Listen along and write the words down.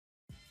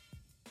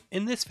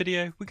In this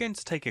video, we're going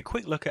to take a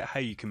quick look at how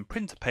you can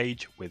print a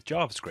page with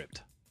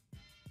JavaScript.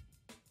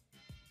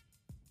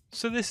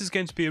 So this is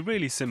going to be a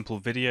really simple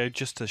video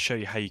just to show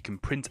you how you can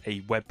print a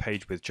web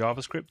page with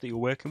JavaScript that you're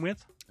working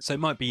with. So it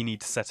might be you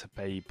need to set up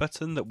a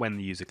button that when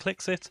the user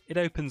clicks it, it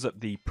opens up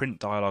the print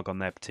dialog on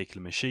their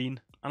particular machine.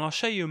 And I'll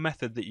show you a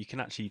method that you can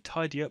actually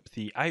tidy up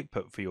the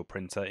output for your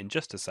printer in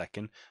just a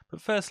second,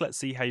 but first let's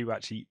see how you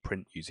actually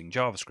print using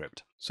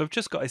JavaScript. So I've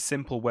just got a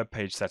simple web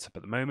page set up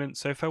at the moment,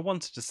 so if I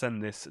wanted to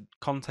send this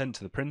content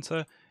to the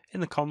printer,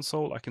 in the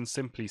console I can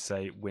simply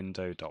say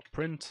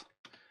window.print,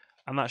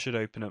 and that should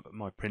open up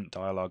my print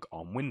dialog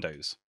on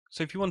Windows.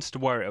 So if you wanted to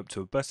wire it up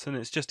to a button,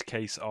 it's just a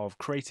case of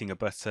creating a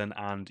button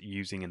and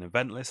using an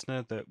event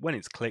listener that when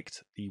it's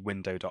clicked, the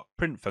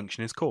window.print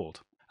function is called.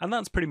 And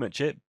that's pretty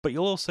much it, but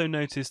you'll also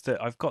notice that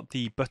I've got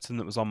the button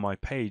that was on my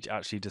page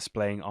actually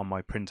displaying on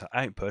my printer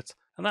output,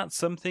 and that's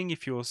something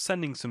if you're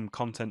sending some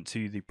content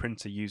to the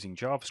printer using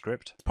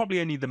JavaScript, it's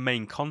probably only the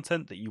main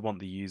content that you want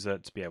the user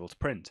to be able to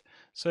print.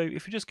 So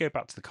if we just go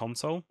back to the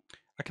console,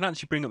 I can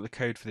actually bring up the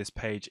code for this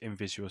page in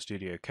Visual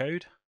Studio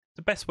Code.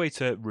 The best way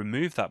to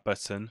remove that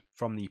button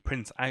from the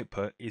print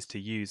output is to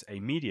use a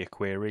media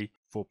query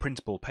for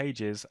printable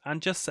pages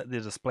and just set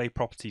the display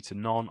property to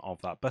none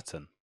of that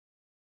button.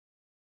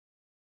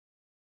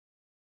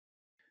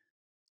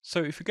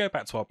 So if we go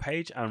back to our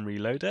page and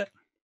reload it,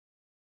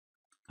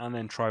 and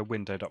then try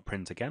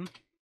window.print again,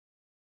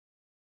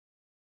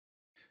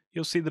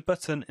 you'll see the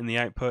button in the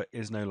output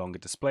is no longer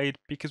displayed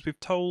because we've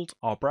told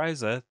our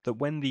browser that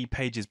when the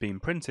page is being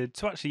printed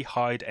to actually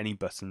hide any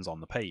buttons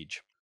on the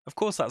page. Of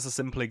course, that's a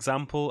simple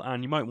example,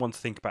 and you might want to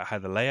think about how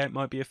the layout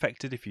might be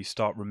affected if you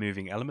start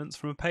removing elements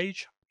from a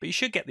page, but you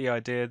should get the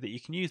idea that you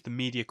can use the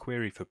media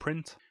query for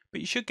print, but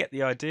you should get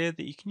the idea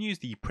that you can use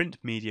the print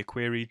media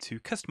query to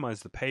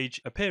customize the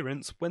page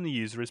appearance when the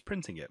user is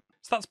printing it.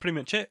 So that's pretty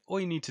much it. All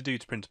you need to do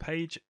to print a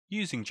page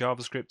using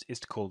JavaScript is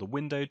to call the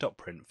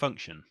window.print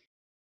function.